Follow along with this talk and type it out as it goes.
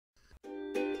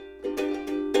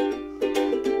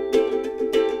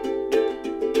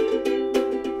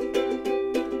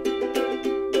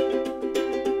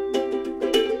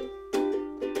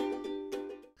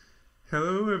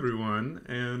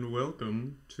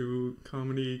to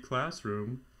Comedy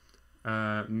Classroom,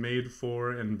 made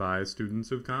for and by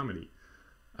students of comedy.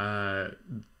 Uh,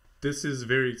 this is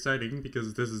very exciting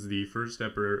because this is the first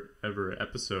ever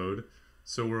episode.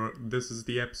 So this is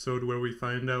the episode where we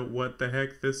find out what the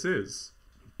heck this is.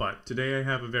 But today I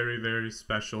have a very, very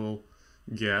special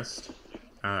guest.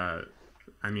 One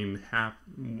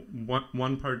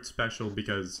part special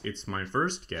because it's my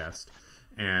first guest,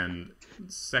 and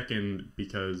second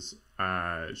because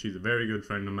she's a very good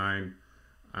friend of mine.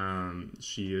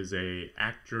 She is a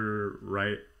actor,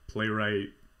 playwright,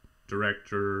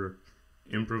 director,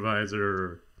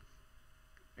 improviser.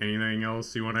 Anything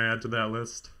else you want to add to that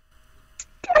list?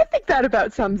 I think that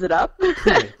about sums it up.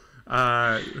 Cool.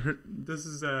 This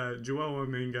is Joelle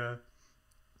Wyminga.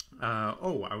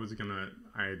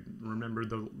 I remembered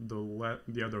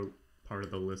the other part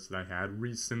of the list that I had.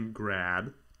 Recent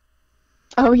grad.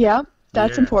 Oh yeah,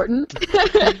 that's important.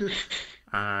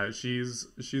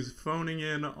 She's phoning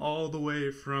in all the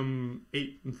way from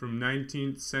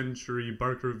 19th century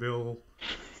Barkerville.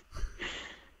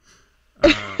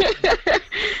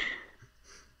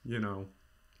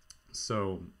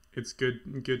 So it's good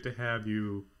to have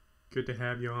you. Good to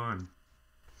have you on.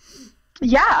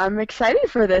 Yeah, I'm excited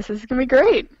for this. This is gonna be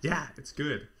great. Yeah, it's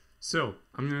good. So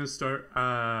I'm gonna start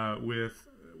with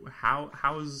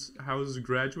how's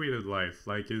graduated life?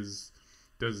 Like, does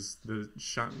the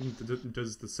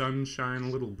sun shine a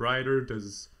little brighter?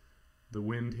 Does the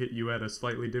wind hit you at a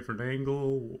slightly different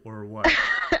angle, or what?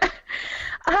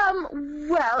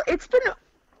 Well, it's been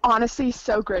honestly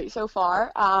so great so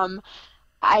far.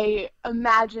 I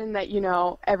imagine that,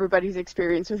 everybody's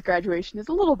experience with graduation is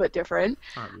a little bit different.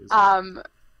 Obviously.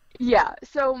 Yeah,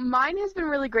 so mine has been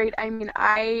really great. I mean,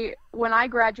 when I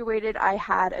graduated, I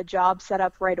had a job set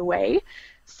up right away.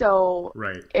 So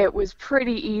right. It was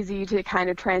pretty easy to kind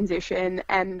of transition.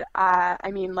 And I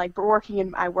work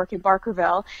in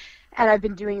Barkerville, and I've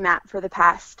been doing that for the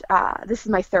past, this is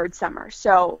my third summer.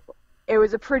 So it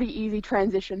was a pretty easy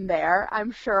transition there.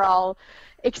 I'm sure I'll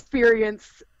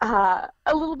experience a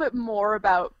little bit more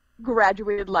about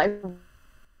graduated life.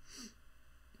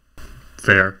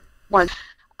 Fair. Once.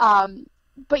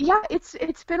 But yeah,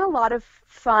 it's been a lot of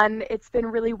fun. It's been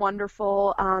really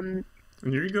wonderful. And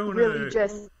you're going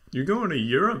to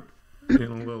Europe in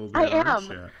a little bit.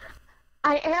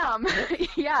 I am.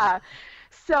 Yeah.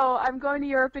 So I'm going to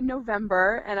Europe in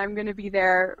November, and I'm going to be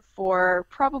there for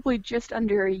probably just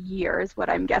under a year is what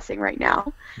I'm guessing right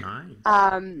now. Nice.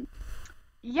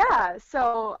 Yeah,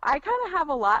 so I kind of have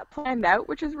a lot planned out,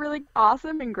 which is really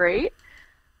awesome and great.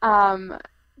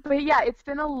 But yeah, it's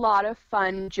been a lot of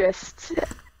fun just,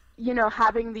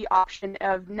 having the option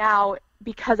of now,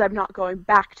 because I'm not going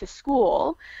back to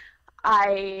school,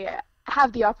 I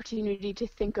have the opportunity to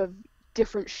think of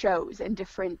different shows and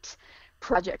different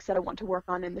projects that I want to work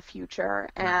on in the future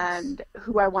and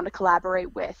who I want to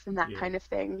collaborate with and that kind of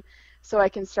thing. So I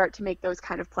can start to make those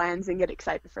kind of plans and get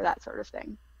excited for that sort of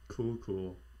thing.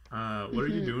 Cool. What are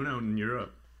you doing out in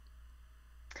Europe?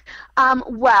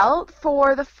 Well,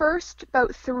 for the first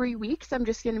about 3 weeks, I'm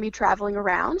just going to be traveling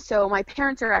around. So my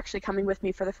parents are actually coming with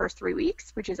me for the first 3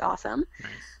 weeks, which is awesome.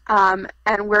 Nice.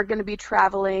 And we're going to be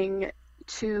traveling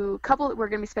we're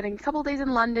going to be spending a couple days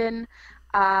in London.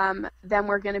 Then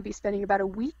we're going to be spending about a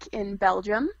week in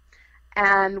Belgium.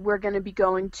 And we're going to be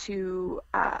going to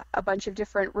a bunch of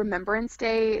different Remembrance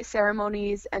Day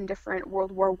ceremonies and different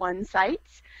World War I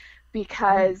sites,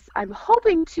 because I'm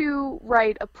hoping to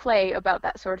write a play about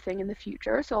that sort of thing in the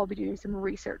future, so I'll be doing some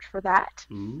research for that.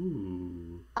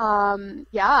 Ooh.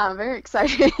 Yeah, very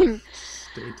exciting.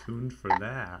 Stay tuned for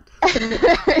that.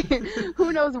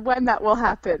 Who knows when that will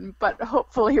happen, but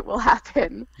hopefully it will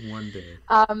happen. One day.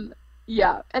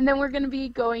 Yeah, and then we're going to be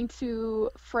going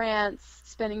to France,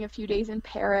 spending a few days in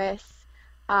Paris,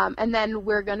 and then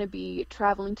we're going to be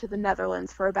traveling to the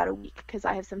Netherlands for about a week because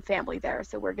I have some family there,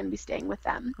 so we're going to be staying with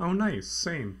them. Oh, nice.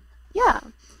 Same. Yeah.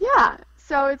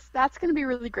 So that's going to be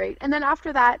really great. And then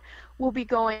after that, we'll be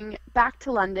going back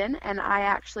to London, and I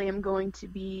actually am going to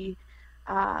be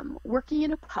working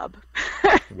in a pub.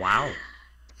 Wow.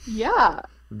 Yeah.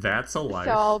 That's a life.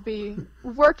 So I'll be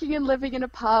working and living in a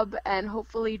pub and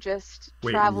hopefully just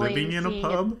traveling. Living in a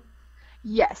pub?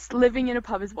 Yes, living in a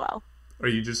pub as well. Are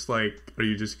you just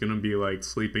gonna be like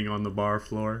sleeping on the bar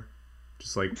floor?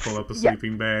 Just like pull up a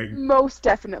sleeping bag? Most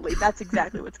definitely. That's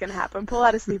exactly what's gonna happen. Pull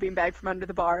out a sleeping bag from under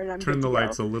the bar and I'm Turn good the to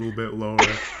lights go. a little bit lower.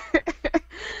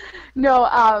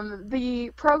 No, the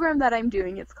program that I'm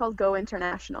doing, it's called Go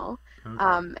International. Okay.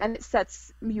 And it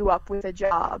sets you up with a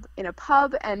job in a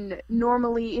pub, and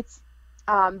normally it's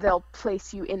they'll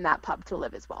place you in that pub to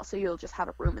live as well. So you'll just have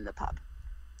a room in the pub.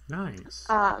 Nice.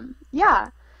 Yeah.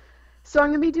 So I'm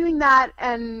going to be doing that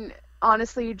and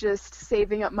honestly just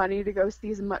saving up money to go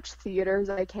see as much theater as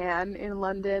I can in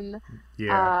London,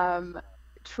 Yeah. um,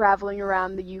 traveling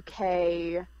around the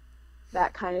UK,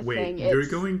 that kind of Wait, thing. you're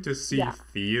It's, going to see yeah.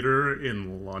 theater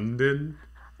in London?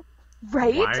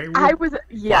 Right? Why I would was, why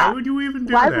yeah. would you even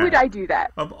do Why would that? I do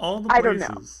that? Of all the I don't know.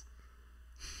 places.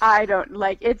 I don't,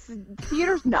 like, it's,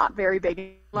 theater's not very big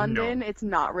in No. London. It's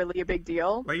not really a big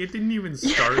deal. Like it didn't even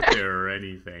start there or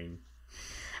anything.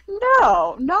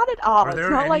 No, not at all. Are It's there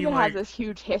not like any it has like this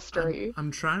huge I'm history.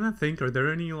 I'm trying to think, are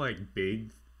there any like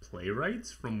big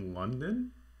playwrights from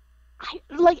London?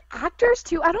 Like actors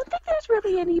too. I don't think there's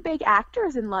really any big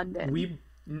actors in London. We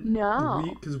we No.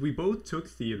 because we both took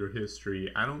theater history.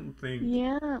 Yeah. I don't think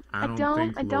I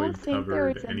don't Lloyd think there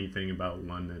covered is any. anything about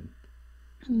London.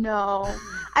 No.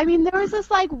 I mean, there was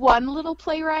this like one little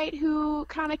playwright who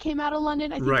kind of came out of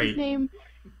London. I think Right.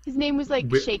 his name was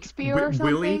like Shakespeare or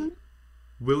Willie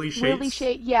something.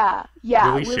 Shakes. Yeah.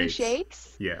 Yeah, Willie Willie Shakes.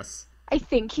 Shakes. Yes. I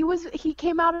think he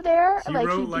came out of there. He Like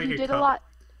wrote like he a did a cup. lot,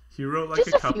 He wrote like a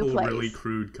just a few couple really plays.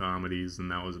 crude comedies, and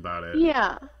that was about it.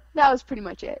 Yeah. That was pretty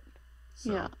much it.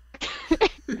 Yeah.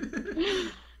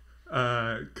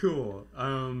 So, cool.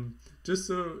 Just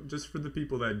for the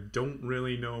people that don't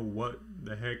really know what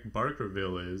the heck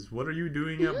Barkerville is, what are you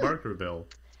doing at Barkerville?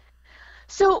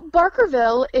 So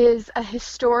Barkerville is a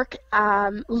historic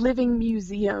living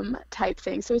museum type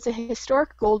thing. So it's a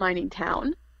historic gold mining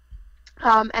town,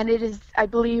 and it is, I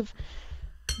believe,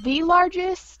 the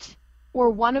largest or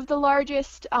one of the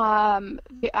largest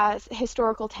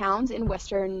historical towns in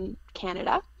Western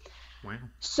Canada. Wow.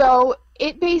 So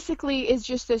it basically is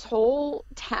just this whole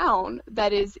town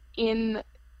that is in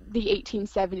the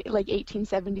 1870s,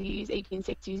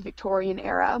 1860s Victorian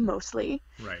era mostly.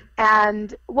 Right.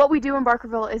 And what we do in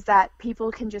Barkerville is that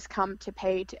people can just come to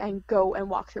pay to, and go and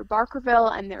walk through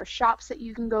Barkerville, and there are shops that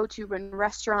you can go to and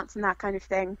restaurants and that kind of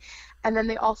thing. And then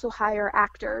they also hire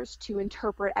actors to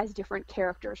interpret as different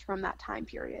characters from that time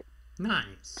period. Nice.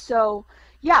 So,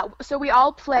 yeah, so we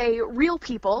all play real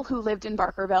people who lived in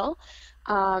Barkerville,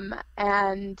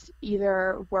 and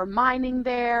either were mining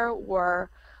there or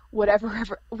what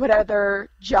other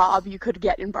job you could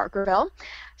get in Barkerville.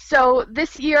 So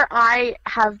this year I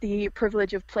have the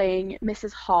privilege of playing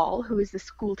Mrs. Hall, who is the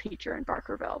school teacher in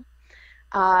Barkerville.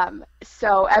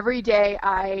 So every day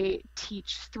I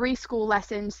teach 3 school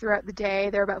lessons throughout the day.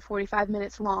 They're about 45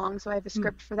 minutes long, so I have a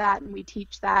script for that, and we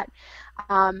teach that.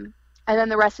 And then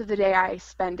the rest of the day I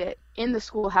spend it in the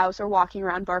schoolhouse or walking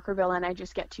around Barkerville, and I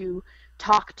just get to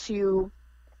talk to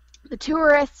the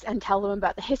tourists and tell them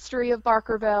about the history of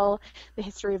Barkerville, the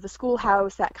history of the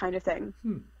schoolhouse, that kind of thing.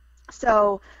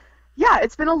 So, yeah,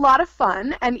 it's been a lot of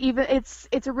fun, and even it's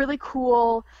a really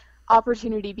cool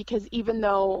opportunity because even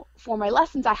though for my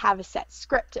lessons I have a set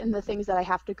script and the things that I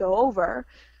have to go over,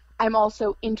 I'm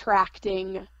also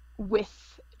interacting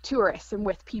with tourists and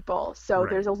with people. So Right.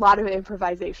 there's a lot of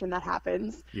improvisation that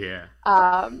happens. Yeah.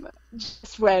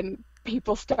 Just when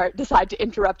people decide to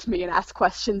interrupt me and ask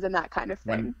questions and that kind of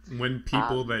thing. When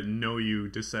people that know you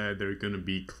decide they're gonna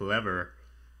be clever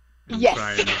and Yes.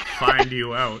 try and find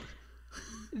you out.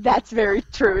 That's very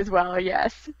true as well,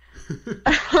 yes.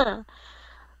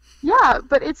 Yeah,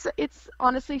 but it's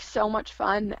honestly so much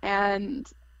fun, and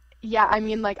yeah, I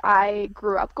mean, like, I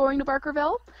grew up going to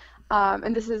Barkerville,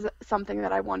 and this is something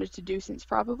that I wanted to do since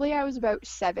probably I was about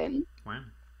 7. Wow.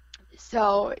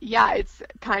 So yeah, it's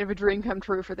kind of a dream come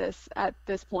true for this at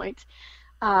this point.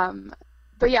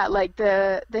 But yeah, like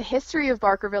the history of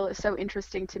Barkerville is so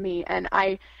interesting to me, and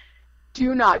I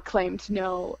do not claim to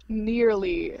know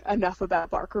nearly enough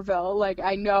about Barkerville. Like,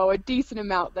 I know a decent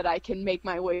amount that I can make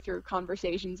my way through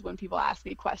conversations when people ask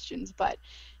me questions, but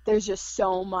there's just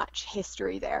so much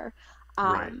history there.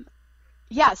 Right.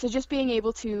 Yeah, so just being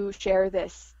able to share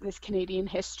this Canadian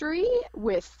history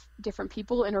with different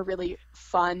people in a really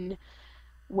fun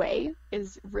way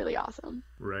is really awesome.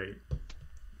 Right.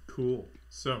 Cool.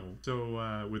 So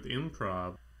with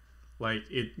improv, like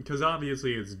because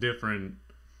obviously it's different.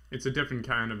 It's a different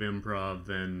kind of improv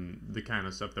than the kind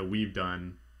of stuff that we've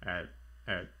done at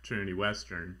Trinity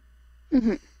Western,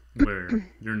 where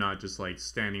you're not just like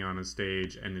standing on a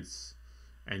stage and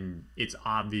it's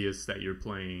obvious that you're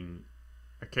playing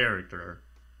a character.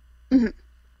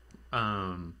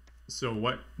 So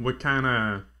what kind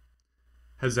of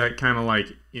has that kind of like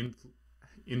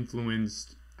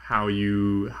influenced how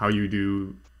you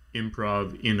do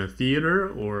improv in a theater,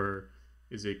 or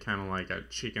is it kind of like a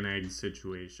chicken egg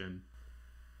situation?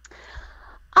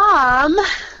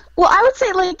 Well, I would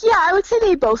say, like, yeah, I would say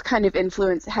they both kind of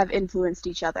have influenced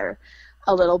each other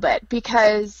a little bit,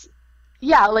 because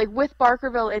yeah, like with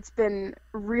Barkerville, it's been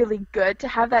really good to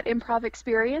have that improv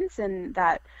experience and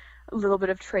that little bit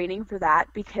of training for that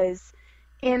because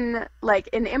in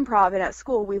improv and at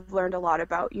school, we've learned a lot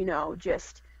about,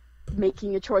 just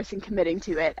making a choice and committing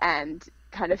to it and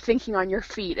kind of thinking on your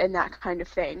feet and that kind of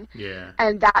thing. Yeah.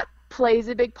 And that plays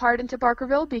a big part into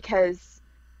Barkerville because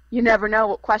you never know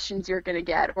what questions you're going to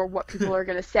get or what people are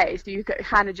going to say. So you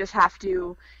kind of just have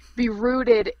to be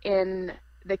rooted in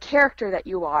the character that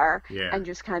you are and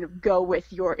just kind of go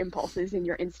with your impulses and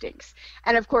your instincts.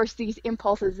 And of course, these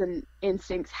impulses and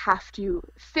instincts have to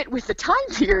fit with the time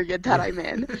period that I'm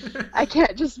in. I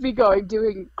can't just be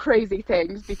doing crazy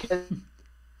things because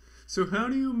So how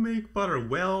do you make butter?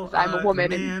 Well, I'm a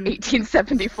woman in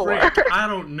 1874. Frick, I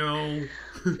don't know.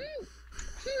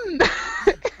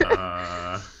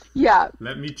 Yeah.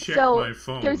 Let me check my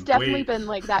phone. There's definitely been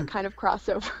like that kind of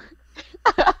crossover.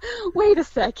 Wait a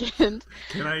second.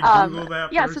 Can I Google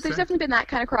that? Yeah, so there's definitely been that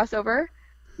kind of crossover.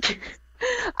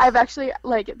 I've actually,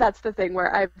 that's the thing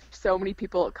where I've so many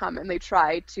people come and they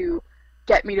try to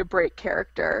get me to break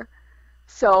character.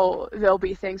 So there'll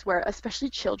be things where, especially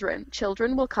children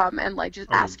will come and just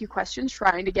ask you questions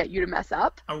trying to get you to mess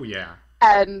up. Oh, yeah.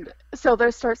 And so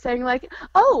they'll start saying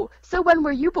oh, so when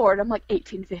were you born? I'm like,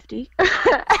 1850.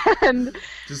 And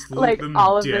just look them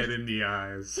all of dead this. in the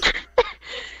eyes.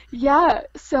 Yeah,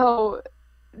 so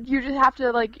you just have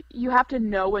to you have to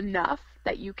know enough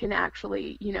that you can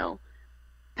actually,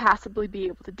 passably be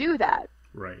able to do that.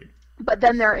 Right. But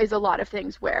then there is a lot of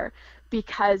things where,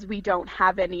 because we don't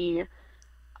have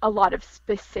a lot of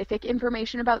specific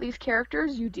information about these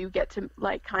characters, you do get to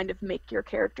kind of make your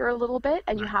character a little bit,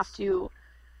 and you have to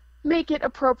make it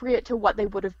appropriate to what they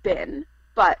would have been,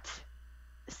 but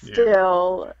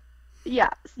still,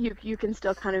 you can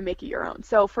still kind of make it your own.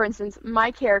 So, for instance, my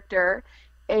character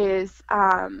is,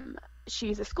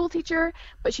 she's a school teacher,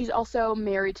 but she's also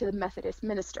married to the Methodist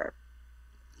minister.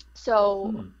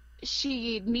 So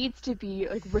she needs to be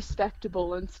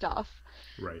respectable and stuff.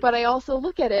 Right. But I also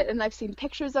look at it, and I've seen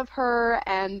pictures of her,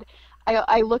 and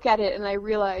I look at it and I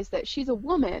realize that she's a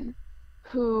woman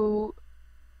who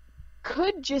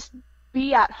could just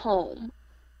be at home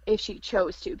if she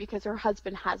chose to, because her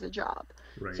husband has a job.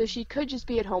 Right. So she could just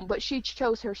be at home, but she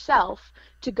chose herself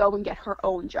to go and get her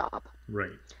own job.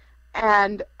 Right.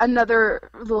 And another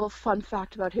little fun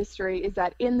fact about history is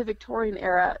that in the Victorian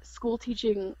era, school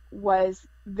teaching was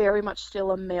very much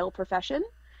still a male profession.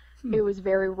 It was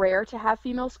very rare to have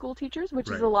female school teachers, which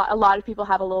is a lot of people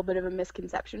have a little bit of a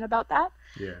misconception about that.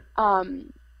 Yeah.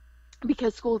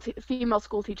 Because female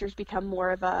school teachers become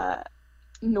more of a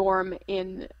norm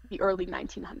in the early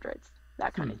 1900s,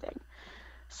 that kind of thing.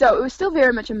 So it was still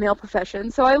very much a male profession.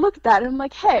 So I looked at that and I'm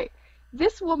like, hey,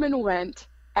 this woman went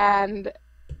and,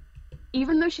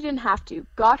 even though she didn't have to,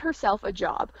 got herself a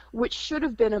job, which should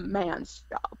have been a man's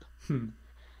job.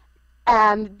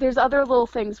 And there's other little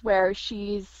things where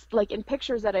she's, in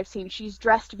pictures that I've seen, she's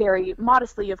dressed very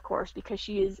modestly, of course, because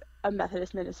she is a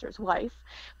Methodist minister's wife.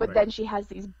 But then she has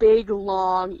these big,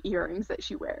 long earrings that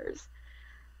she wears.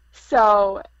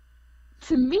 So,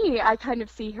 to me, I kind of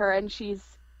see her, and she's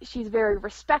very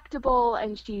respectable,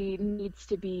 and she needs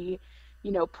to be,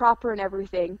 proper and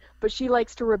everything. But she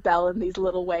likes to rebel in these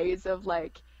little ways of,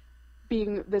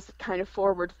 being this kind of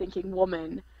forward-thinking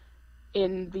woman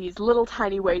in these little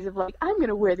tiny ways of I'm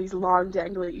gonna wear these long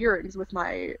dangly earrings with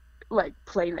my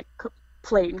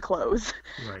plain clothes,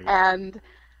 and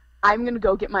I'm gonna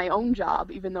go get my own job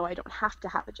even though I don't have to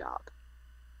have a job.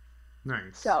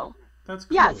 Nice. So that's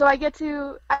cool. Yeah, so I get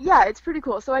to it's pretty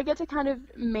cool. So I get to kind of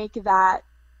make that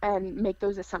and make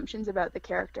those assumptions about the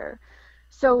character.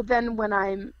 So then when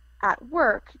I'm at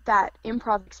work, that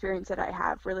improv experience that I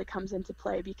have really comes into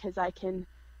play because I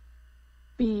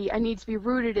need to be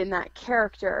rooted in that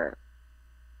character,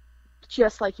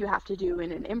 just like you have to do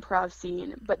in an improv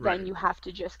scene, but then you have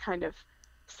to just kind of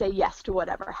say yes to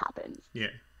whatever happens.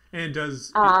 Yeah. And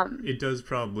it does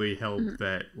probably help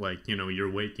that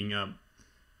you're waking up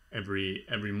every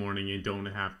morning. You don't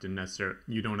have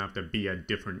to be a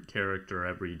different character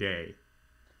every day.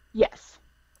 Yes.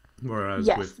 Whereas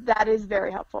that is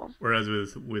very helpful. Whereas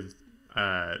with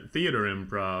theater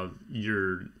improv,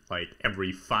 you're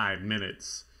every 5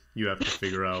 minutes you have to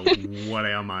figure out what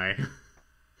am I.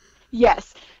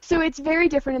 Yes, so it's very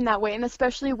different in that way, and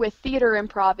especially with theater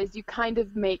improv is you kind of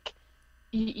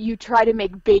you try to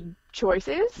make big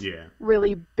choices,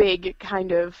 really big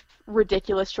kind of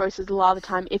ridiculous choices a lot of the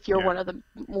time if you're one of the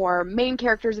more main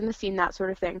characters in the scene, that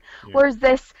sort of thing. Whereas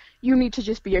this, you need to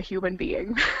just be a human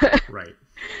being. Right.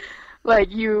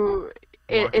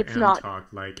 It's not talk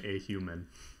like a human.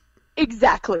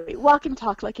 Exactly. Walk and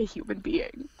talk like a human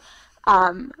being.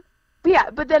 But yeah,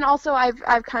 but then also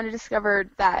I've kind of discovered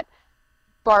that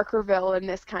Barkerville and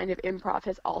this kind of improv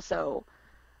has also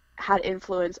had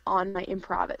influence on my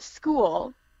improv at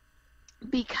school,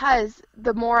 because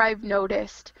the more I've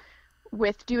noticed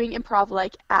with doing improv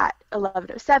like at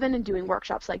 1107 and doing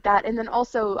workshops like that, and then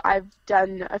also I've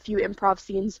done a few improv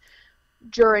scenes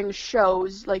during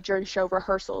shows, like during show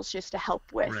rehearsals, just to help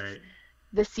with Right.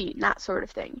 the scene, that sort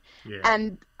of thing. Yeah.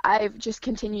 And I've just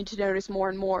continued to notice more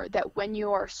and more that when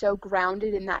you are so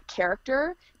grounded in that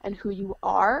character and who you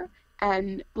are,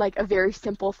 and like a very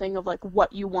simple thing of like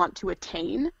what you want to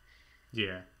attain,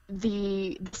 Yeah.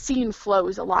 the scene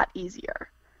flows a lot easier.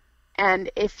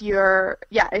 And if you're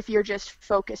just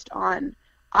focused on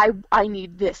I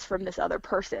need this from this other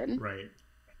person, Right.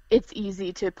 it's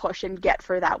easy to push and get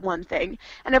for that one thing.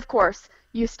 And of course,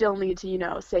 you still need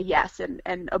to, say yes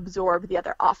and absorb the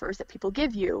other offers that people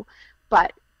give you,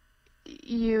 but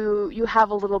you have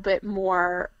a little bit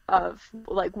more of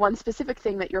like one specific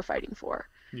thing that you're fighting for.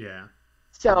 Yeah.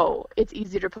 So it's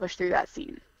easy to push through that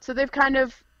scene. So they've kind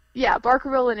of, yeah,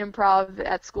 Barkerville and improv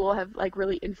at school have like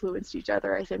really influenced each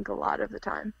other, I think, a lot of the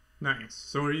time. Nice.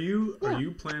 So are you Yeah.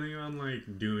 planning on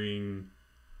like doing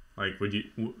like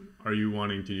are you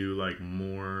wanting to do like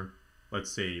more,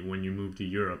 let's say when you move to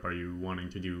Europe, are you wanting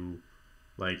to do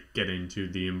like get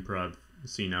into the improv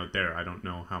scene out there? I don't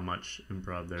know how much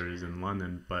improv there is in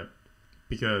London, but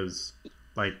because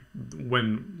like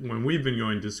when we've been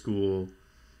going to school,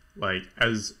 like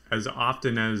as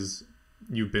often as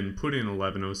you've been put in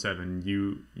 1107,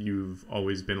 you've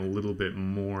always been a little bit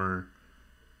more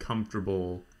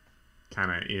comfortable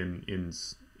kind of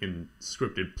in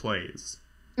scripted plays.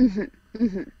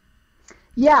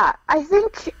 Yeah, I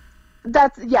think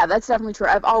that's definitely true.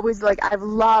 I've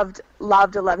loved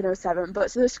 1107,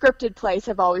 but so the scripted plays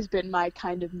have always been my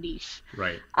kind of niche,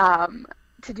 Right.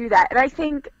 to do that. And I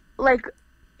think like,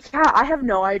 yeah, I have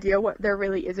no idea what there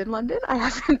really is in London. I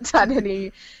haven't done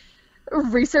any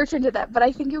research into that, but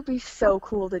I think it would be so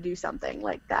cool to do something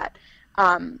like that.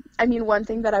 I mean, one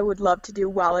thing that I would love to do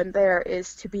while I'm there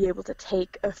is to be able to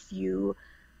take a few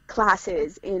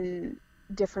classes in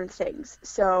different things.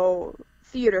 So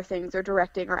theater things or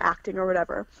directing or acting or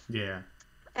whatever. Yeah.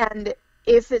 And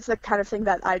if it's the kind of thing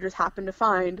that I just happen to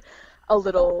find a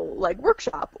little like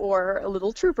workshop or a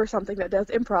little troupe or something that does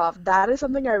improv, that is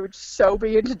something I would so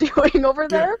be into doing over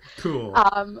there. Cool.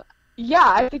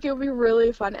 Yeah, I think it would be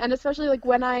really fun. And especially like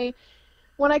when I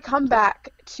come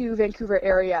back to Vancouver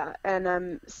area and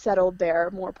I'm settled there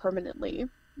more permanently,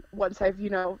 once I've,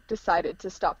 decided to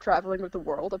stop traveling with the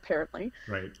world, apparently.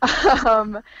 Right.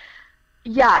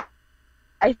 Yeah,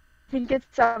 I think it's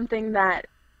something that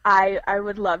I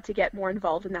would love to get more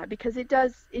involved in, that because it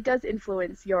does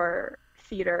influence your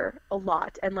theater a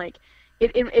lot, and like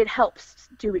it helps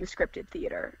doing scripted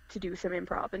theater to do some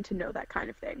improv and to know that kind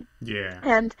of thing. Yeah.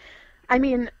 And I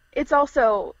mean, it's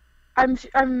also I'm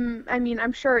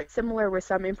sure it's similar with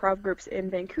some improv groups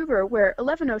in Vancouver where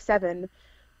 1107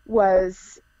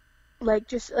 was like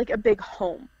just like a big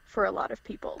home for a lot of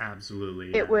people.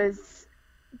 Absolutely. It was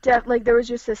like there was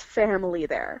just this family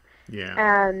there. Yeah.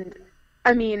 And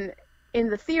I mean, in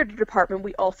the theater department,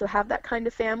 we also have that kind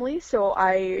of family, so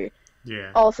I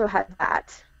also had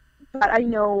that. But I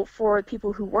know for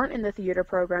people who weren't in the theater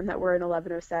program that were in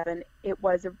 1107, it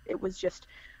was just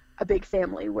a big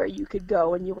family where you could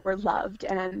go and you were loved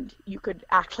and you could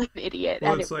act like an idiot,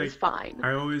 and it was fine.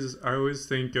 I always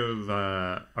think of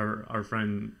our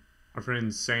friend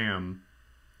Sam,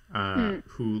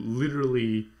 who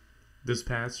literally this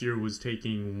past year was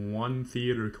taking one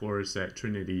theater course at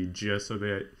Trinity just so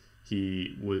that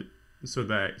he was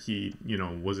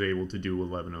able to do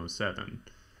 1107.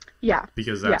 Yeah.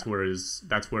 Because that's where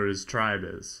his tribe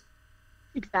is.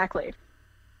 Exactly.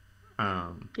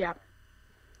 Yeah.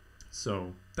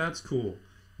 So that's cool.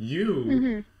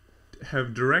 You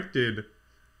have directed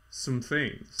some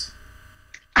things.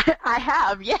 I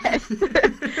have, yes.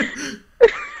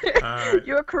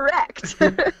 You're correct.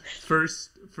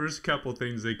 First couple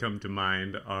things that come to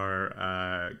mind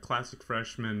are Classic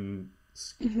Freshman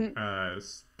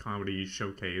comedy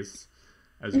showcase,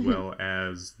 as well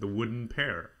as The Wooden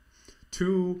Pair.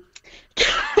 Two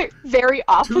very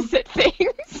opposite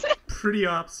things. Pretty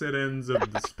opposite ends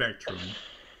of the spectrum.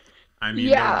 I mean,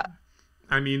 yeah.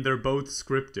 They're both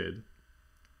scripted.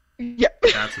 Yep.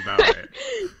 That's about it.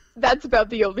 That's about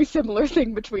the only similar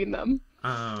thing between them.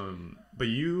 But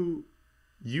you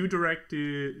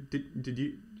directed. Did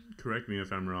you correct me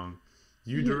if I'm wrong?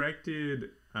 You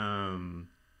directed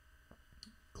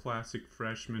Classic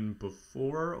Freshman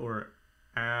before or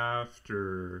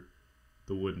after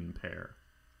The Wooden Pair?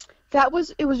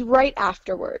 It was right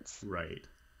afterwards. Right.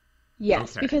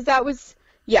 Yes, Okay. because that was,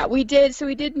 yeah, we did, so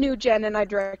we did New Gen and I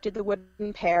directed the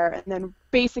Wooden Pair, and then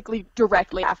basically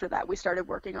directly after that we started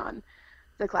working on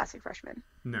the Classic Freshman.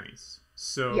 Nice.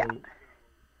 Yeah. So,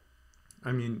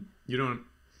 I mean, you don't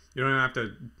have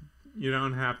to you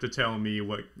don't have to tell me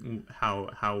what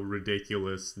how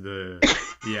ridiculous the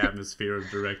atmosphere of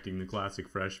directing the Classic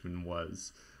Freshman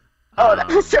was. Oh, that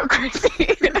was Um, so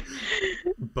crazy.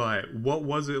 but what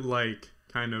was it like,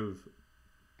 kind of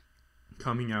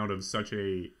coming out of such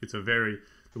a it's a very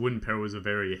the Wooden Pair was a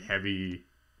very heavy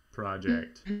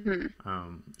project, hmm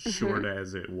short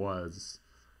as it was,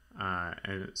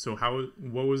 and so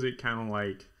what was it kind of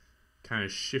like, kind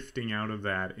of shifting out of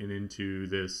that and into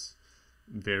this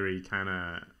very kind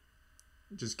of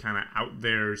out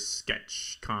there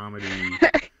sketch comedy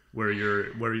where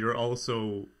you're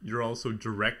also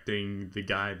directing the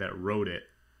guy that wrote it.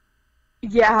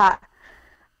 Yeah.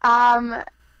 Um,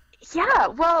 yeah,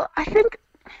 well, I think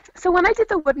so when I did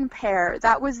the Wooden Pair,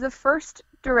 that was the first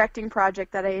directing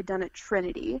project that I had done at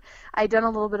Trinity. I had done a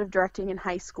little bit of directing in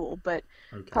high school, but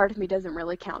Okay. part of me doesn't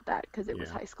really count that because it was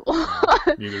Yeah. high school.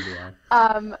 Neither do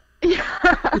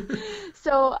Yeah.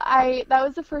 So that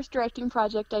was the first directing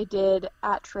project I did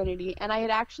at Trinity, and I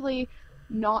had actually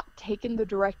not taken the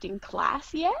directing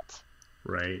class yet,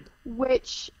 Right.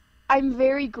 which I'm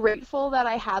very grateful that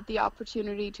I had the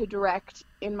opportunity to direct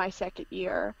in my second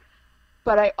year,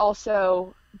 but I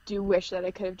also do wish that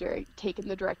I could have taken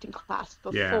the directing class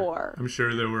Yeah. before. I'm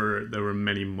sure there were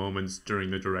many moments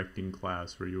during the directing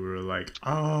class where you were like,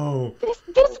 "Oh,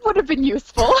 This would have been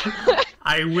useful.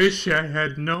 I wish I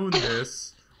had known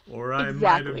this, or I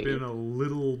might have Exactly. been a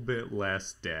little bit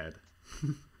less dead."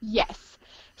 Yes.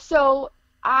 So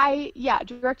yeah,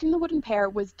 directing the Wooden Pair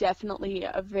was definitely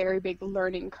a very big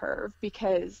learning curve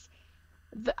because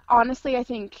honestly, I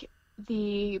think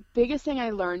the biggest thing I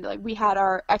learned, like we had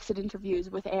our exit interviews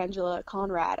with Angela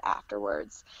Conrad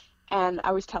afterwards, and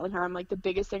I was telling her, I'm like, the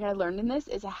biggest thing I learned in this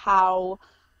is how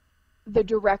the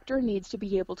director needs to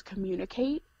be able to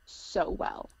communicate so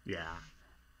well. Yeah.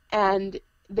 And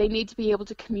they need to be able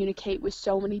to communicate with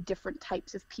so many different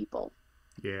types of people.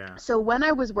 Yeah. So when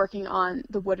I was working on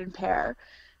the Wooden Pair,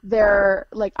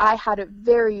 like I had a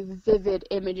very vivid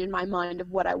image in my mind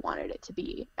of what I wanted it to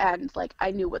be. And like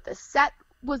I knew what the set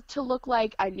was to look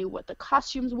like, I knew what the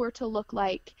costumes were to look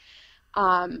like.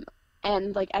 Um,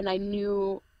 and I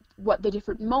knew what the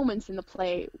different moments in the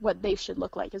play, what they should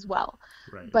look like as well.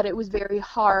 Right. But it was very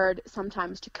hard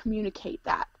sometimes to communicate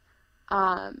that.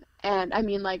 And I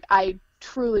mean, like, I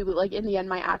truly, like, in the end,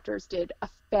 my actors did a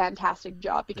fantastic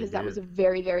job They because that was a did.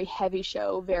 very, very heavy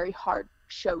show, very hard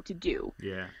show to do.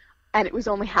 Yeah. And it was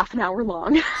only half an hour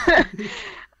long.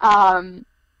 um,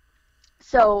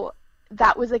 so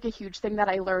that was like a huge thing that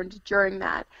I learned during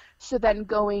that. So then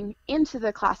going into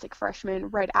the Classic Freshman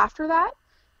right after that,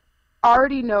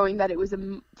 already knowing that it was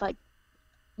like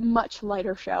much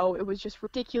lighter show. It was just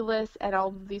ridiculous, and all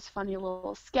of these funny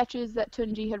little sketches that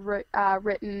Tunji had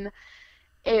written.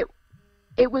 It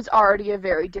it was already a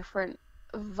very different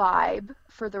vibe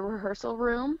for the rehearsal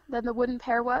room than the Wooden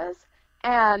Pair was,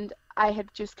 and I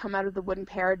had just come out of the Wooden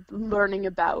Pair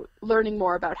learning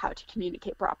more about how to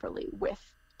communicate properly with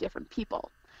different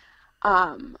people.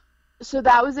 Um, so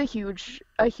that was a huge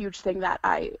thing that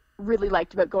I really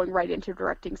liked about going right into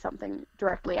directing something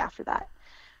directly after that,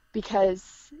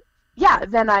 because yeah,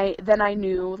 then I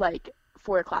knew, like,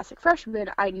 for a Classic Freshman,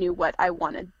 I knew what I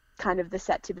wanted kind of the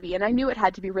set to be, and I knew it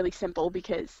had to be really simple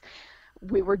because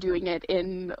we were doing it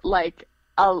in like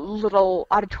a little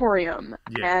auditorium,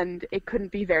 Yeah. and it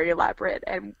couldn't be very elaborate,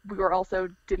 and we were also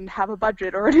didn't have a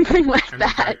budget or anything like And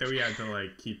the that. fact that we had to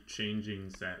like keep changing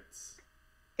sets.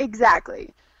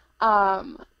 Exactly.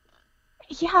 Um,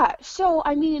 yeah, so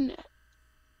I mean,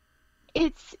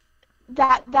 it's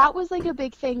that was like a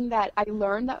big thing that I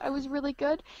learned that I was really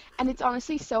good, and it's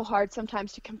honestly so hard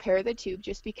sometimes to compare the two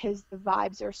just because the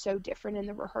vibes are so different in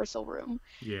the rehearsal room.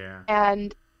 Yeah.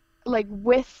 And like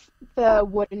with the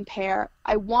Wooden Pair,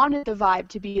 I wanted the vibe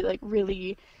to be like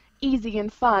really easy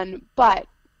and fun, but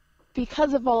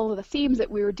because of all of the themes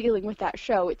that we were dealing with that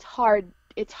show, it's hard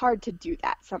to do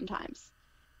that sometimes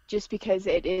just because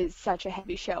it is such a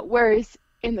heavy show. Whereas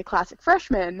in the Classic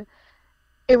Freshman,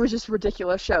 it was just a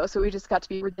ridiculous show, so we just got to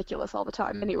be ridiculous all the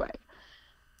time anyway.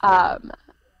 Yeah. Um,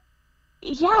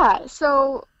 yeah,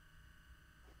 so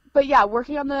but yeah,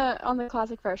 working on the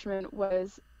Classic Freshman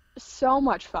was so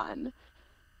much fun.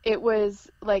 It was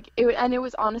like and it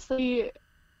was honestly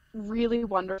really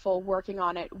wonderful working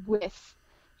on it with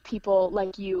people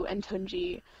like you and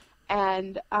Tunji,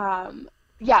 and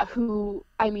yeah, who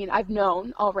I mean I've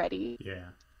known already. Yeah.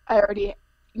 I already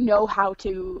know how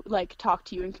to like talk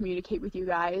to you and communicate with you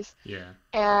guys. Yeah.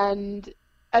 And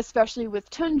especially with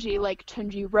Tunji, like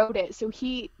Tunji wrote it, so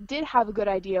he did have a good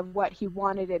idea of what he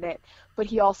wanted in it, but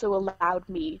he also allowed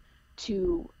me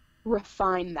to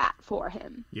refine that for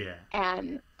him. Yeah.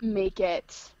 And make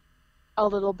it a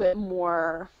little bit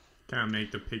more, kind of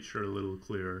make the picture a little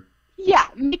clearer. yeah,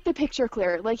 make the picture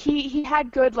clearer. Like he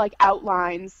had good like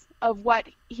outlines of what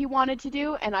he wanted to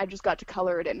do, and I just got to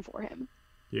color it in for him.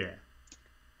 Yeah.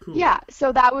 Cool. Yeah,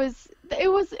 so it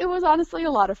was honestly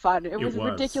a lot of fun. It was a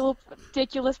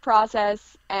ridiculous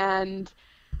process, and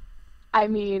I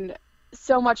mean,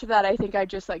 so much of that I think I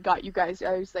just like got you guys.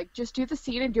 I was like, just do the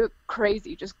scene and do it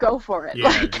crazy. Just go for it. Yeah,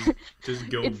 like, just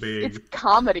go big. It's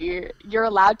comedy. You're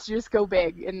allowed to just go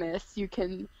big in this. You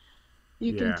can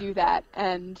do that,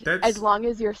 and as long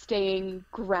as you're staying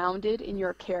grounded in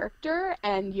your character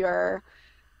and you're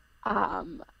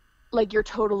like you're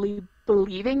totally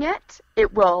believing it,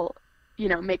 it will,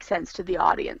 make sense to the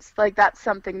audience. Like that's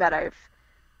something that I've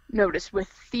noticed with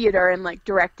theater and like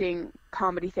directing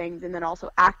comedy things and then also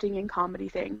acting in comedy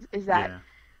things is that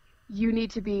you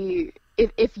need to be,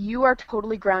 if you are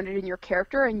totally grounded in your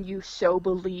character and you so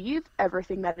believe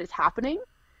everything that is happening,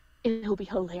 it'll be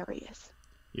hilarious.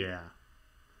 Yeah.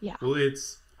 Yeah. Well,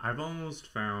 I've almost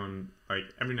found, like,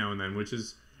 every now and then, and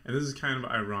this is kind of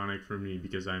ironic for me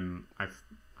because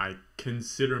I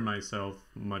consider myself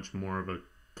much more of a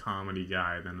comedy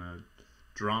guy than a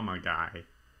drama guy.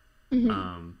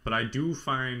 Mm-hmm. But I do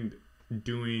find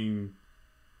doing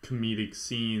comedic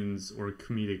scenes or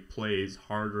comedic plays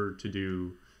harder to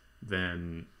do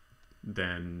than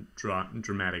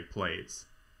dramatic plays.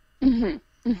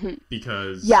 Mm-hmm. Mm-hmm.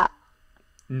 Because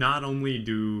not only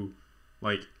do,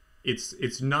 like,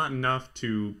 it's not enough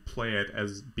to play it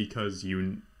as because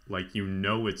you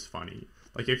know it's funny.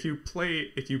 Like if you play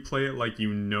it like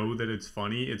you know that it's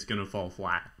funny, it's gonna fall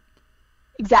flat.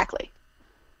 Exactly.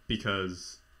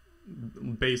 Because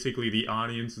basically the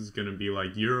audience is gonna be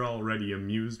like, you're already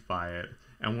amused by it,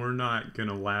 and we're not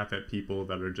gonna laugh at people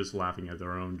that are just laughing at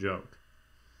their own joke.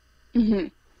 Mm-hmm.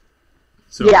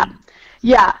 So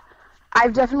yeah.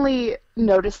 I've definitely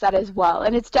noticed that as well,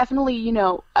 and it's definitely,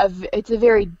 it's a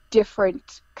very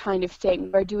different kind of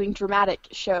thing. We're doing dramatic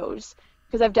shows,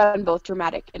 because I've done both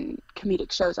dramatic and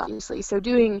comedic shows, obviously. So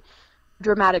doing a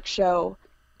dramatic show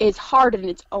is hard in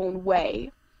its own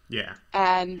way. Yeah.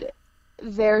 And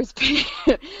there's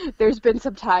been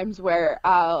some times where,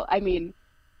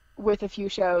 with a few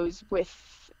shows,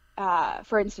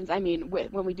 for instance,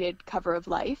 when we did Cover of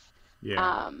Life,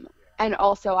 and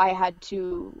also I had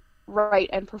to write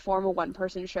and perform a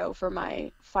one-person show for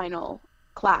my final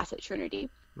class at Trinity.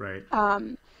 Right.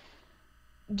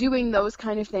 Doing those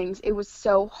kind of things, it was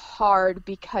so hard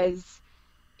because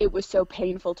it was so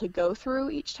painful to go through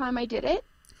each time I did it,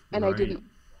 and I didn't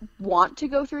want to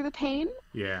go through the pain.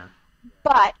 Yeah.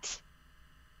 But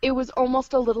it was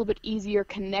almost a little bit easier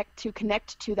connect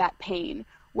to that pain,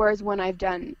 whereas when I've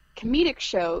done comedic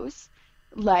shows,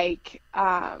 like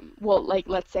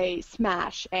let's say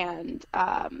Smash and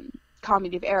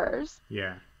Comedy of Errors.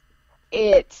 Yeah.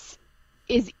 It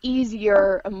is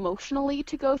easier emotionally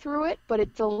to go through it, but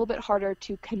it's a little bit harder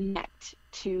to connect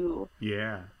to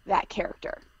that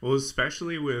character. Well,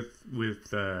 especially with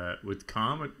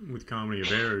Comedy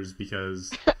of Errors,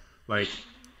 because like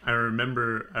I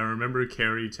remember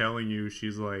Carrie telling you,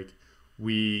 she's like,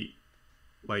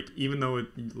 even though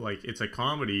it's a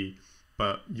comedy,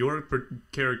 but your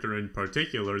character in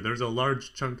particular, there's a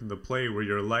large chunk of the play where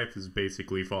your life is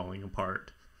basically falling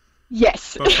apart.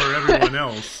 Yes. But for everyone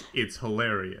else, it's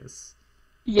hilarious.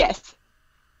 Yes.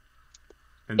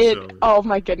 And oh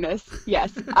my goodness.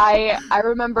 Yes. I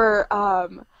remember,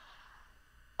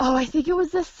 I think it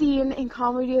was the scene in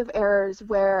Comedy of Errors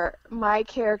where my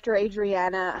character,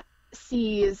 Adriana,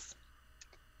 sees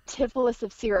Tiphilus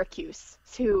of Syracuse,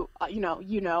 who,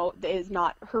 is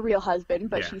not her real husband,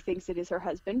 but she thinks it is her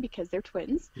husband because they're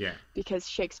twins. Yeah. Because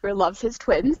Shakespeare loves his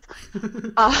twins.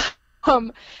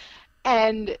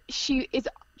 And she's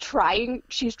trying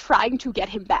to get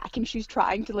him back, and she's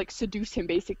trying to, like, seduce him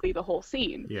basically the whole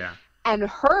scene. Yeah. And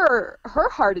her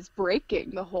heart is breaking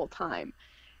the whole time.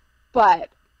 But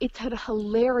it's a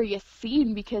hilarious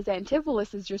scene because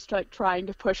Antipholus is just like trying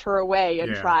to push her away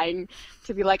and trying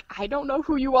to be like, I don't know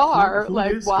who you are. Who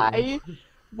like, is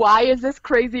why is this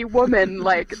crazy woman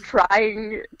like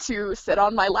trying to sit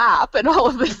on my lap and all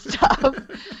of this stuff?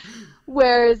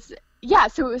 Whereas,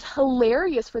 so it was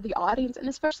hilarious for the audience, and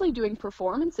especially doing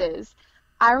performances.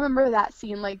 I remember that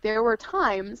scene, like there were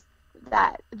times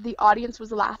that the audience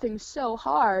was laughing so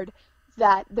hard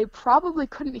that they probably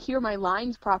couldn't hear my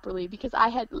lines properly because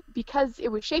it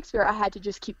was Shakespeare, I had to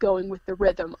just keep going with the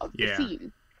rhythm of the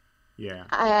scene. Yeah.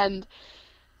 And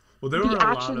well, there were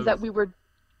actions that we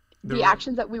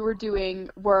were doing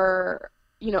were,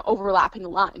 overlapping the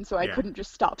lines, so I couldn't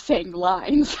just stop saying the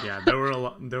lines. Yeah, there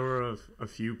were a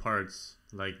few parts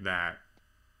like that.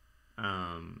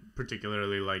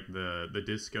 Particularly like the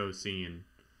disco scene.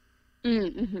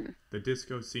 Mm-hmm. The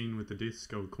disco scene with the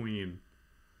disco queen.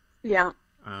 Yeah.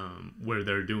 Where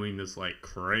they're doing this like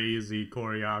crazy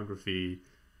choreography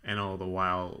and all the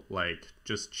while like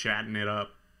just chatting it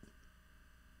up.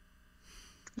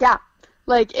 Yeah.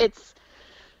 Like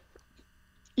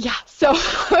so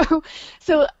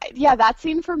yeah, that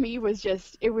scene for me was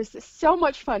so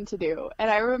much fun to do. And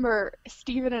I remember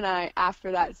Steven and I,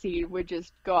 after that scene, would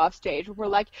just go off stage and we're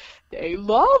like, they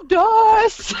loved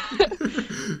us.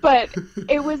 But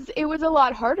it was a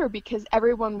lot harder because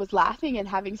everyone was laughing and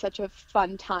having such a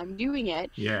fun time doing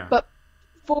it. Yeah. But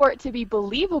for it to be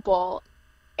believable,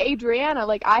 Adriana,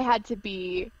 like, I had to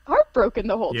be heartbroken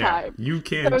the whole time. You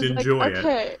can't enjoy it.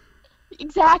 Okay.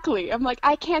 Exactly. I'm like,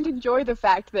 I can't enjoy the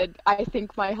fact that I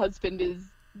think my husband is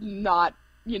not,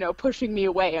 pushing me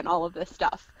away and all of this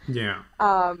stuff. Yeah.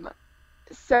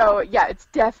 So yeah, it's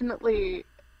definitely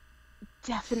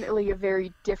a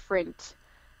very different,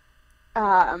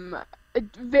 a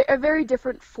very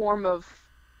different form of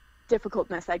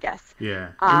difficultness, I guess.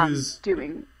 Yeah.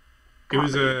 Doing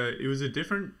comedy. It was a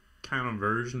different kind of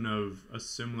version of a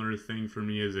similar thing for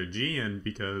me as a GN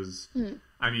because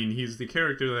I mean, he's the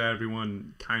character that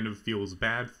everyone kind of feels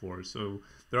bad for, so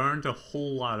there aren't a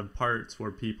whole lot of parts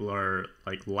where people are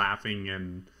like laughing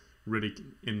and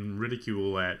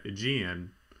ridicule at a GN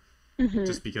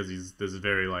just because he's this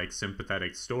very like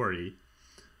sympathetic story.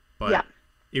 But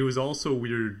it was also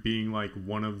weird being like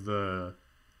one of the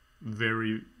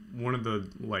very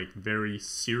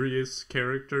serious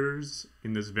characters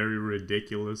in this very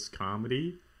ridiculous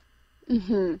comedy.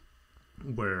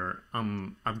 Where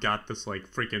I've got this like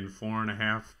freaking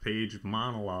 4.5-page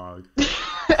monologue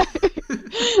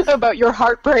about your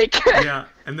heartbreak. Yeah,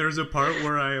 and there's a part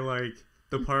where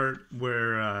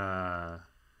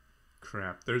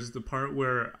there's the part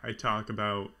where I talk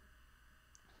about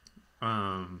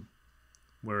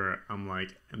where I'm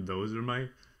like, and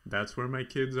that's where my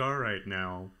kids are right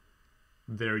now.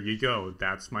 There you go.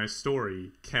 That's my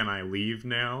story. Can I leave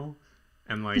now?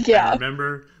 And like, I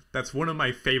remember that's one of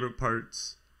my favorite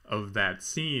parts of that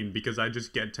scene because I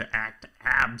just get to act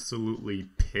absolutely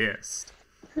pissed.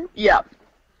 Yeah.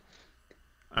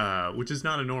 Which is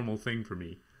not a normal thing for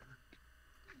me.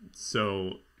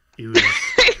 So it was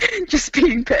just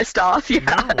being pissed off.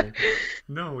 Yeah.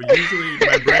 No. Usually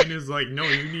my brain is like, no,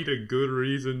 you need a good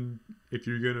reason if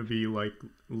you're gonna be like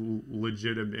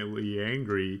legitimately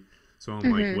angry. So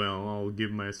I'm like, well, I'll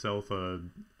give myself a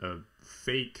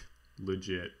fake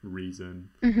legit reason.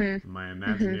 My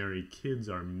imaginary kids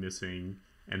are missing,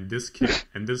 and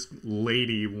this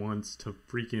lady wants to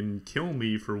freaking kill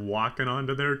me for walking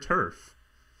onto their turf.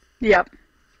 Yep.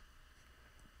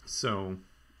 So,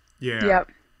 yeah.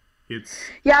 Yep.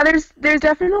 There's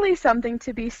definitely something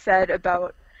to be said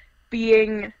about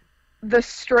being the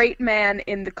straight man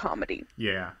in the comedy.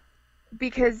 Yeah.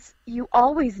 Because you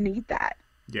always need that.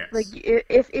 Yes. Like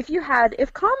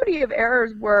if Comedy of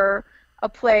Errors were a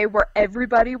play where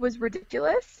everybody was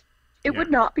ridiculous, it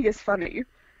would not be as funny.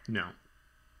 No.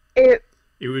 It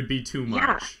would be too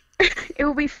much. Yeah. It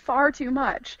would be far too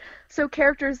much. So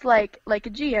characters like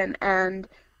Aegean and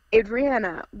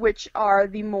Adriana, which are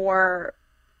the more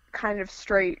kind of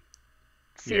straight,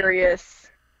 serious,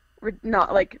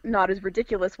 not as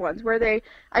ridiculous ones, where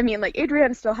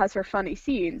Adriana still has her funny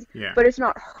scenes, but it's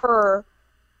not her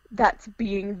that's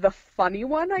being the funny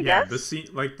one, I guess.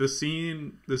 Yeah, the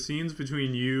scenes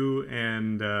between you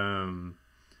and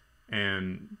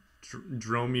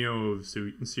Dromio of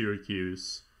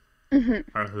Syracuse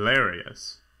are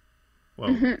hilarious.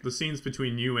 Well, the scenes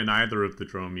between you and either of the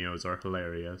Dromios are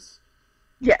hilarious.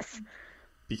 Yes.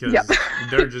 Because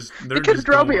they're just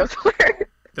Dromio's hilarious.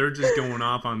 They're just going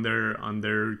off on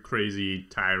their crazy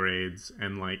tirades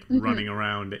and like running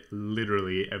around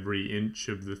literally every inch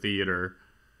of the theater.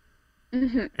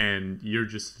 And you're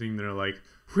just sitting there like,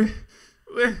 what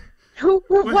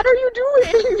are you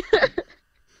doing?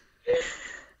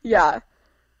 Yeah.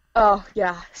 Oh,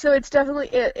 yeah. So it's definitely,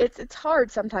 it's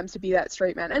hard sometimes to be that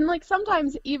straight man. And like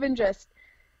sometimes even just,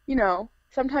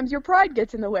 sometimes your pride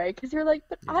gets in the way because you're like,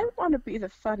 but I want to be the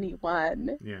funny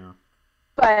one. Yeah.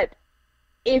 But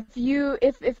if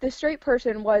the straight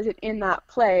person wasn't in that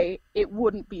play, it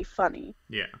wouldn't be funny.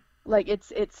 Yeah. Like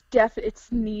it's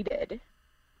needed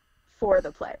for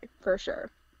the play, for sure.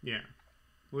 Yeah.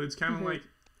 Well, it's kind of like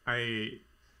I.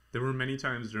 There were many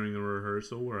times during the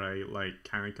rehearsal where I like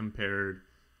kind of compared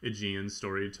Aegean's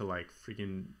story to like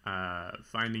freaking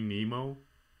Finding Nemo.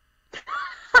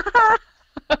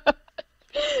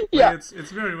 Yeah. Like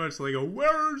it's very much like a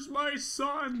 "Where's my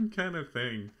son?" kind of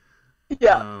thing.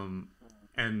 Yeah.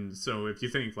 And so if you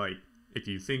think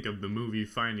of the movie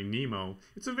Finding Nemo,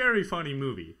 it's a very funny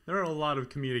movie. There are a lot of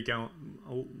comedic,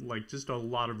 like just a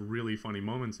lot of really funny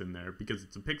moments in there because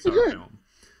it's a Pixar film.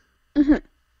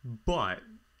 But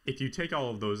if you take all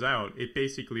of those out, it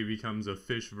basically becomes a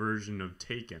fish version of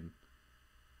Taken.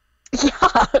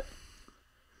 Yeah.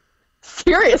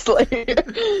 Seriously.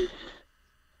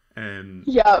 And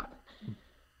Yeah.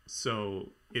 so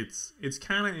it's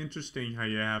kind of interesting how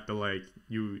you have to like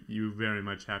you very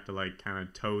much have to like kind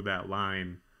of toe that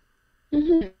line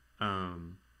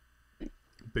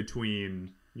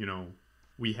between, you know,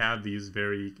 we have these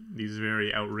very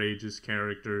outrageous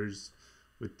characters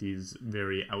with these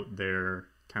very out there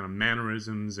kind of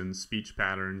mannerisms and speech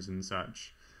patterns and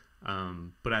such,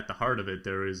 but at the heart of it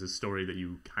there is a story that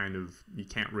you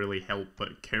can't really help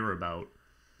but care about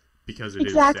because it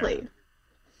is sad.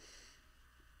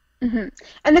 And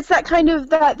it's that kind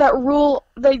of that rule,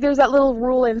 like there's that little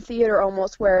rule in theater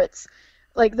almost where it's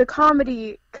like the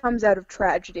comedy comes out of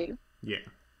tragedy. Yeah.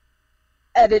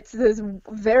 And it's this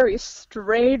very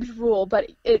strange rule, but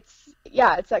it's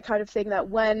that kind of thing that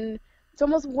it's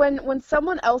almost when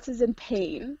someone else is in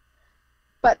pain,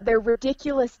 but they're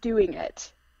ridiculous doing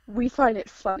it, we find it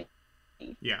funny.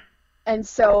 Yeah. And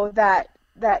so that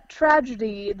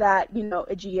tragedy that, you know,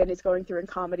 Aegean is going through in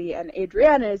comedy and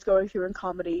Adriana is going through in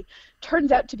comedy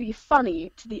turns out to be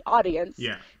funny to the audience.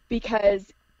 Yeah.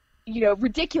 Because, you know,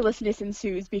 ridiculousness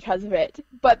ensues because of it.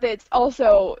 But it's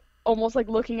also almost like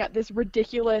looking at this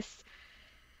ridiculous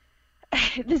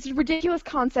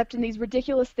concept and these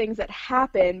ridiculous things that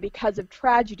happen because of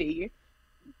tragedy,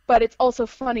 but it's also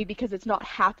funny because it's not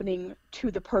happening to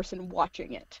the person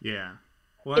watching it. Yeah.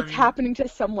 Well, it's happening to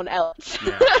someone else.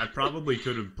 Yeah, I probably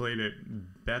could have played it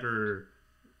better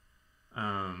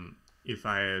if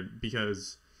I had,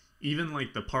 because even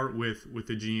like the part with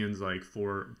Aegean's like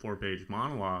four-page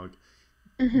monologue,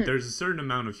 there's a certain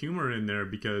amount of humor in there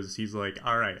because he's like,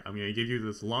 all right, I'm gonna give you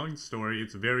this long story.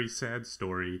 It's a very sad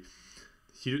story.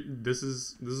 This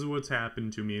is what's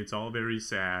happened to me. It's all very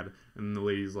sad. And the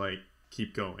lady's like,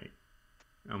 keep going.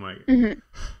 I'm like,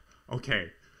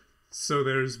 okay. So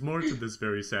there's more to this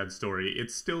very sad story.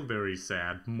 It's still very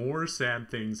sad. More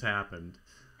sad things happened.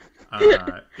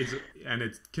 And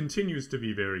it continues to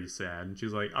be very sad. And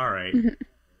she's like, all right,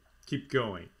 keep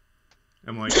going.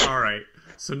 I'm like, all right.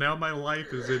 So now my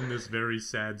life is in this very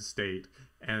sad state.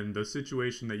 And the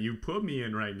situation that you put me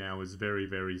in right now is very,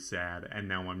 very sad. And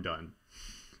now I'm done.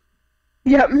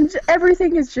 Yeah,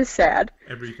 everything is just sad.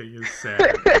 Everything is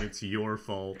sad. And it's your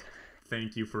fault.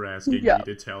 Thank you for asking me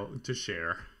to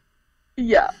share.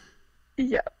 Yeah.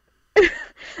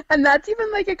 And that's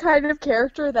even like a kind of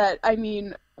character that, I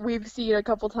mean, we've seen a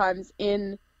couple times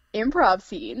in improv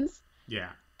scenes. Yeah.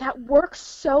 That works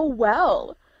so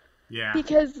well. Yeah.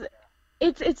 Because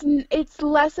it's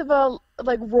less of a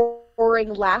like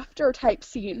roaring laughter type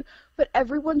scene, but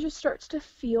everyone just starts to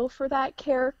feel for that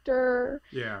character.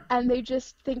 Yeah. And they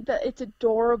just think that it's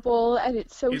adorable and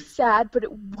it's so sad, but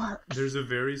it works. There's a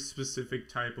very specific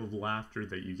type of laughter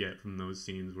that you get from those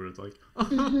scenes where it's like,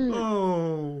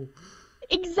 oh.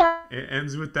 Exactly. It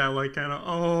ends with that like kind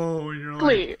of and you're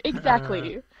like,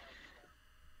 exactly.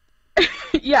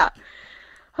 Yeah.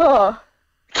 Oh.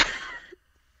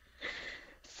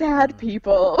 Sad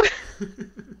people.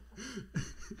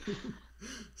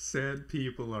 Sad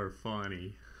people are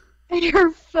funny.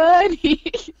 You're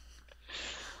funny.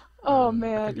 Oh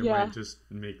man, I think I might just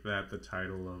make that the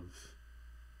title of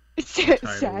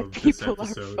Sad people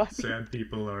this episode. Are funny. Sad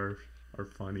people are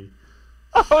funny.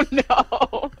 Oh no.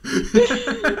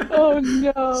 Oh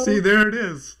no. See, there it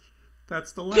is.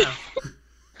 That's the laugh.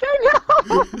 I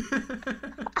know.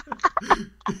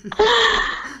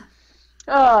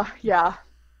 Oh yeah.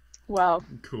 Wow.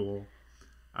 Cool.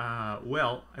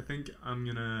 Well, I think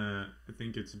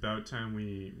it's about time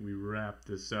we wrap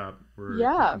this up. We're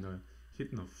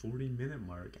hitting the 40-minute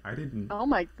mark. I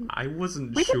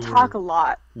wasn't sure. We can talk a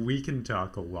lot. We can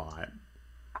talk a lot.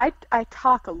 I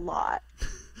talk a lot.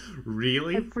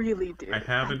 Really? I really do. I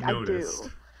haven't noticed. I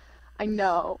do. I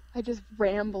know. I just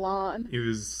ramble on. It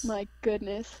was... My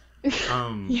goodness.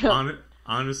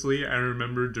 Honestly, I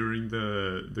remember during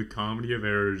the Comedy of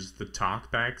Errors, the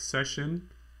talkback session,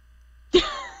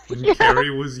 when Carrie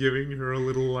was giving her a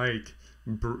little her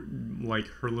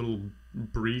little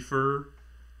briefer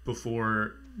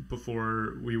before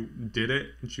we did it,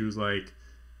 and she was like,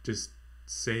 just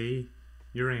say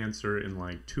your answer in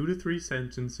like 2 to 3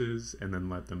 sentences and then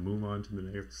let them move on to the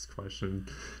next question.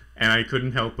 And I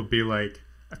couldn't help but be like,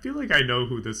 I feel like I know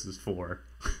who this is for.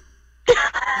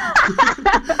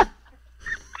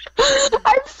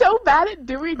 I'm so bad at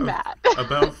doing that.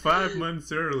 About 5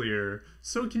 months earlier.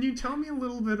 So can you tell me a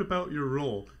little bit about your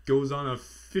role? Goes on a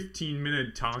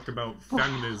 15-minute talk about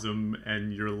feminism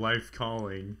and your life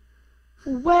calling.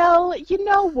 Well, you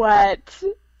know what?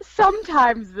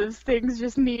 Sometimes those things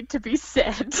just need to be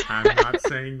said. I'm not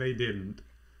saying they didn't.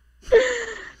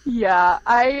 Yeah,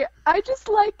 I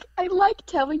like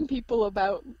telling people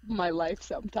about my life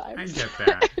sometimes. I get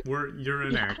that. You're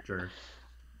an actor.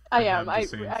 I am.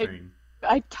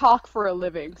 I talk for a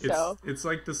living, so it's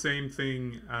like the same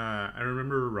thing. I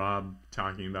remember Rob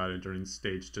talking about it during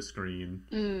Stage to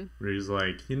Screen, where he's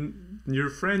like, "Your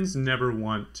friends never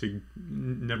want to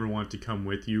come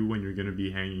with you when you're going to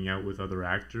be hanging out with other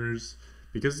actors,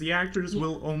 because the actors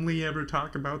will only ever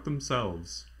talk about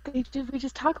themselves. We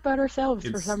just talk about ourselves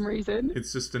for some reason.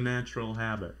 It's just a natural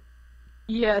habit."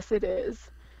 Yes, it is.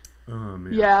 Oh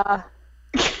man. Yeah.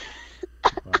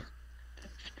 But,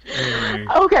 anyway.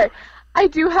 Okay. I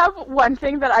do have one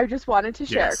thing that I just wanted to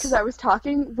share, because I was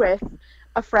talking with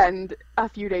a friend a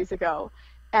few days ago,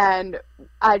 and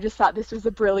I just thought this was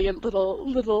a brilliant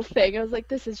little thing. I was like,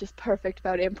 this is just perfect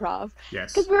about improv.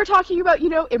 Yes. Because we were talking about,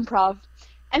 improv.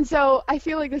 And so I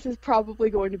feel like this is probably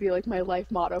going to be like my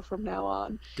life motto from now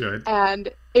on. Good.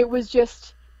 And it was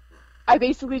just, I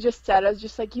basically just said, I was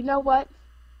just like, you know what?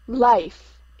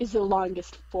 Life is the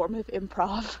longest form of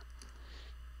improv.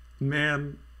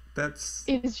 Man. That's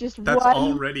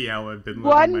already how I've been living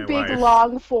one my big life.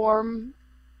 long form.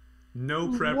 No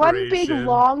preparation. One big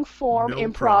long form no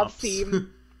improv props.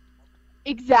 scene.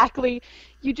 Exactly.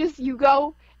 You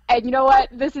go, and you know what?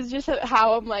 This is just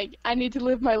how I'm like, I need to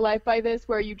live my life by this,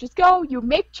 where you just go, you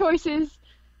make choices,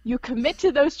 you commit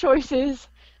to those choices.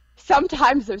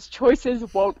 Sometimes those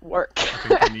choices won't work. I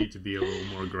think I need to be a little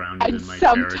more grounded and in my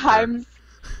character.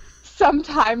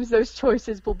 Sometimes those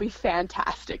choices will be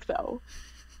fantastic, though.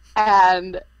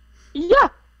 And yeah,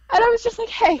 and I was just like,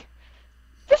 hey,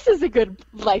 this is a good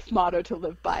life motto to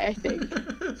live by, I think.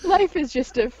 Life is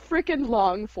just a freaking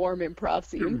long form improv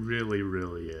scene. It really,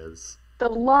 really is. The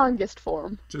longest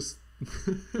form. Just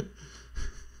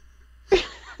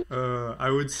I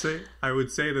would say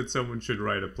that someone should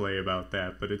write a play about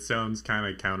that, but it sounds kind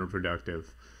of counterproductive.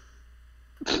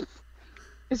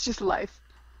 It's just life.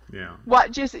 Yeah.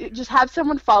 What? Just have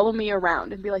someone follow me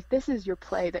around and be like, "This is your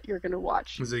play that you're gonna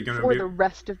watch for the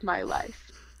rest of my life."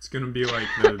 It's gonna be like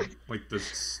the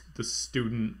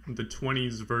student, the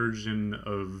 20s version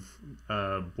of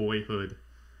Boyhood.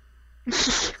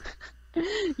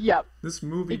 Yep. This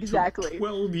movie took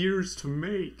 12 years to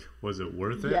make. Was it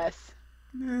worth it? Yes.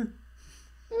 Meh.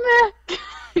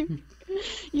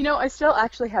 I still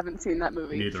actually haven't seen that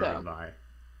movie. Neither have I.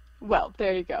 Well,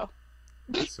 there you go.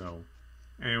 So.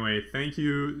 Anyway, thank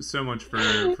you so much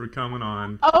for coming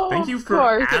on. Oh, thank you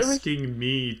for asking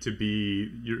me to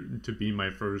be my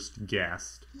first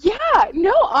guest. Yeah,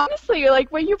 no, honestly,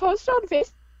 like when you post on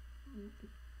Facebook.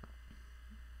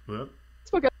 Whoop.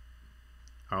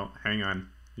 Oh, hang on.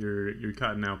 You're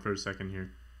cutting out for a second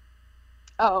here.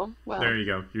 Oh, well. There you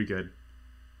go. You're good.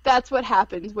 That's what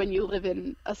happens when you live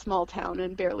in a small town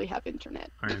and barely have internet.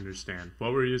 I understand.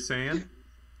 What were you saying?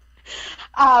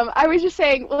 I was just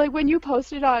saying, like, when you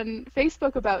posted on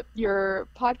Facebook about your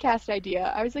podcast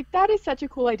idea, I was like, that is such a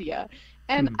cool idea.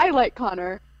 And I like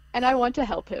Connor, and I want to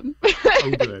help him.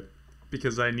 Oh, good.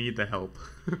 Because I need the help.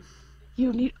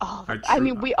 You need all of it. I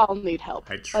mean, we all need help.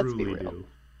 I truly Let's be real. do.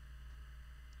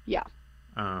 Yeah.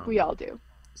 We all do.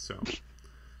 So,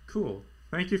 cool.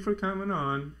 Thank you for coming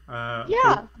on.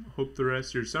 Yeah. Hope the rest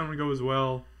of your summer goes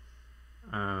well.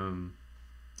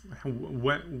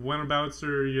 Whenabouts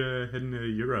are you heading to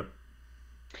Europe?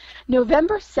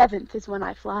 November 7th is when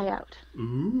I fly out.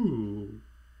 Ooh.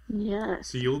 Yes.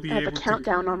 So you'll be I have able a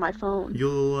countdown on my phone.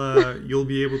 You'll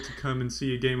be able to come and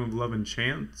see a game of Love and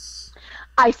Chance?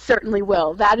 I certainly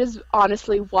will. That is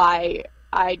honestly why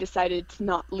I decided to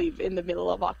not leave in the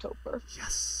middle of October.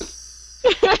 Yes.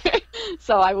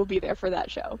 So I will be there for that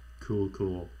show.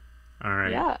 Cool. All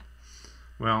right. Yeah.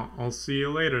 Well, I'll see you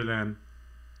later then.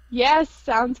 Yes,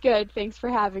 sounds good. Thanks for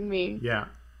having me. Yeah.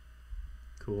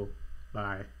 Cool.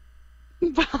 Bye.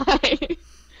 Bye.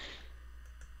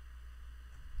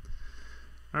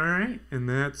 All right, and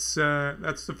that's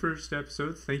the first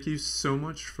episode. Thank you so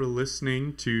much for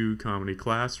listening to Comedy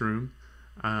Classroom.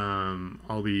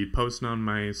 I'll be posting on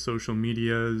my social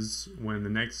medias when the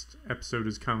next episode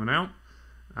is coming out.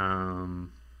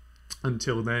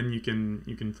 Until then, you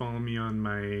can follow me on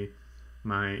my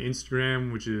my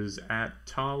Instagram, which is at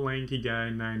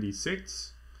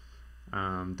talllankyguy96.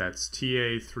 That's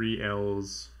TA 3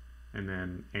 L's and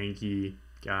then Anky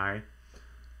Guy.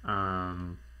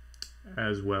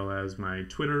 As well as my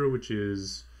Twitter, which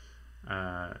is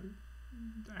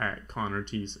at Connor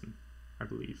Teason, I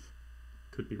believe.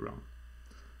 Could be wrong.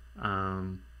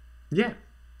 Yeah.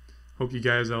 Hope you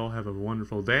guys all have a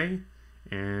wonderful day,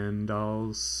 and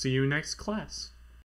I'll see you next class.